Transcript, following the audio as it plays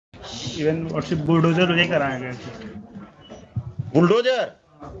Even WhatsApp bulldozer ये कराए गए थे। बुलडोजर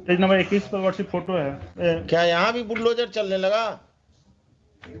पेज नंबर 21 पर व्हाट्सएप फोटो है। क्या यहाँ भी बुलडोजर चलने लगा?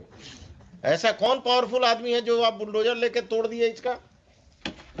 ऐसा कौन पावरफुल आदमी है जो आप बुलडोजर लेके तोड़ दिए इसका?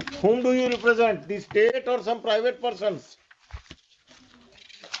 Whom do you represent? The state or some private persons?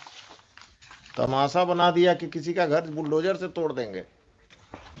 तमाशा बना दिया कि किसी का घर बुलडोजर से तोड़ देंगे।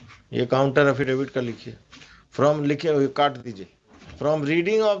 ये काउंटर एफिडेविट का लिखिए। फ्रॉम लिखिए, काट दीजिए। From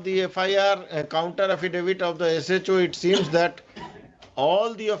reading of the FIR counter affidavit of the SHO, it seems that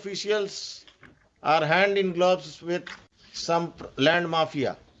all the officials are hand in gloves with some land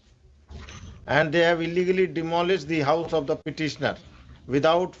mafia, and they have illegally demolished the house of the petitioner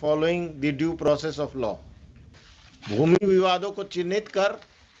without following the due process of law. भूमि विवादों को चिन्हित कर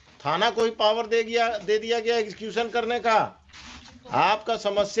थाना को ही power दे दिया गया execution करने का। आपका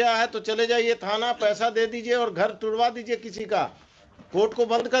समस्या है तो चले जाइए थाना, पैसा दे दीजिए और घर तुड़वा दीजिए किसी का, कोर्ट को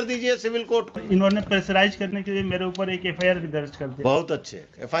बंद कर दीजिए, सिविल कोर्ट को। इन्होंने प्रेशराइज करने के लिए मेरे ऊपर एक एफआईआर भी दर्ज कर दिया। बहुत अच्छे,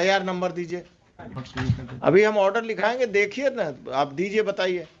 एफआईआर नंबर दीजिए। अभी हम ऑर्डर लिखाएंगे, देखिए ना, आप दीजिए,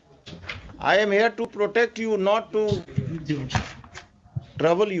 बताइए। I am here to protect you, not to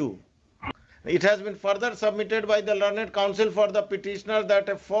trouble you. It has been further submitted by the learned counsel for the petitioner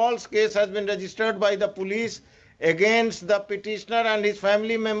that a false case has been registered by the police against the petitioner and his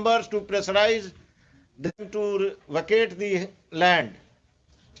family members to pressurize them to vacate the land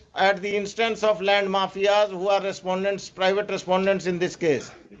at the instance of land mafias who are respondents, private respondents in this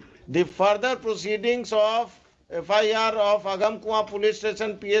case. The further proceedings of FIR of Agamkuwa Police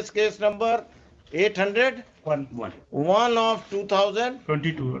Station PS case number 801 of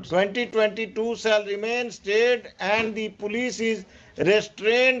 2022 shall remain stayed, and the police is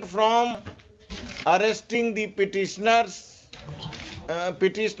restrained from arresting the petitioner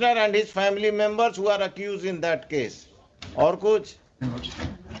and his family members who are accused in that case. और कुछ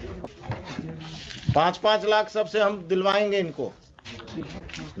 5-5 लाख सबसे हम दिलवाएंगे इनको,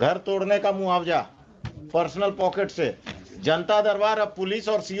 घर तोड़ने का मुआवजा personal pocket से। जनता दरबार अब पुलिस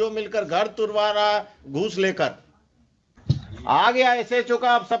और सीओ मिलकर घर तुड़वा रहा घूस लेकर। आ गया एसएचओ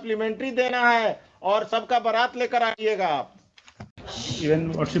का अब सप्लीमेंट्री देना है और सबका बारात लेकर आइएगा आप।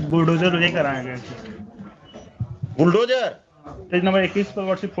 इवन व्हाट्सएप बुलडोजर ये कराए गए थे। बुलडोजर पेज नंबर 21 पर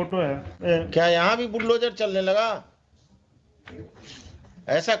व्हाट्सएप फोटो है। क्या यहाँ भी बुलडोजर चलने लगा?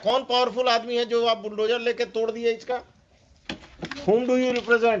 ऐसा कौन पावरफुल आदमी है जो आप बुलडोजर लेके तोड़ दिए इसका? Whom do you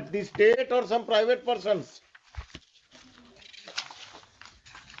represent? The state or some private persons?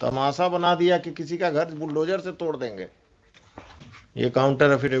 तमाशा बना दिया कि किसी का घर बुलडोजर से तोड़ देंगे। ये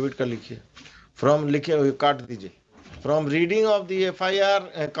काउंटर एफिडेविट का लिखिए। फ्रॉम लिखिए, काट दीजिए। From reading of the FIR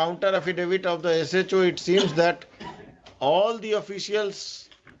counter affidavit of the SHO, it seems that all the officials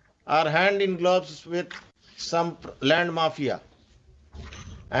are hand in gloves with some land mafia,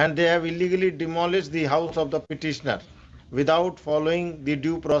 and they have illegally demolished the house of the petitioner without following the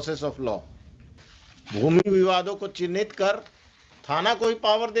due process of law. भूमि विवादों को चिन्हित कर थाना को ही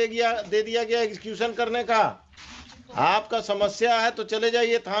power दे दिया गया execution करने का। आपका समस्या है तो चले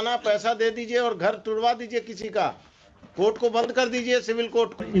जाइए थाना, पैसा दे दीजिए और घर तुड़वा दीजिए किसी का, कोर्ट को बंद कर दीजिए, सिविल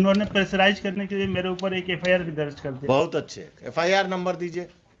कोर्ट को। इन्होंने प्रेशराइज करने के लिए मेरे ऊपर एक एफआईआर भी दर्ज कर दिया। बहुत अच्छे, एफआईआर नंबर दीजिए।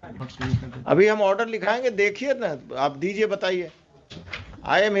 अभी हम ऑर्डर लिखाएंगे, देखिए ना, आप दीजिए, बताइए।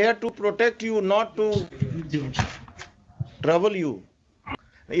 I am here to protect you, not to trouble you.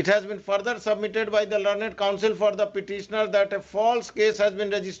 It has been further submitted by the learned counsel for the petitioner that a false case has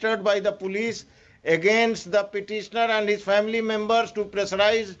been registered by the police against the petitioner and his family members to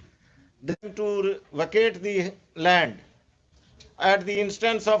pressurize them to vacate the land at the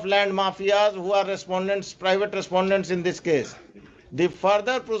instance of land mafias who are respondents, private respondents in this case. The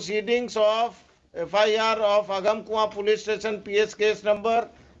further proceedings of FIR of Agamkuwa Police Station PS case number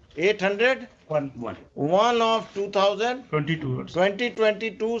 801 of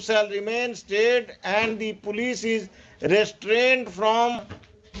 2022 shall remain stayed, and the police is restrained from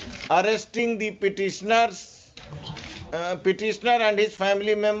arresting the petitioner and his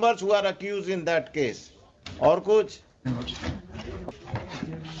family members who are accused in that case. और कुछ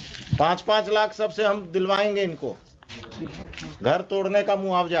 5-5 लाख सबसे हम दिलवाएंगे इनको, घर तोड़ने का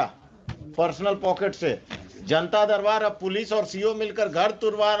मुआवजा personal pocket से। जनता दरबार अब पुलिस और सीओ मिलकर घर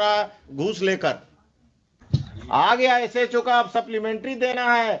तुड़वा रहा घूस लेकर। आ गया एसएचओ का अब सप्लीमेंट्री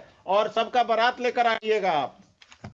देना है और सबका बारात लेकर आइएगा आप।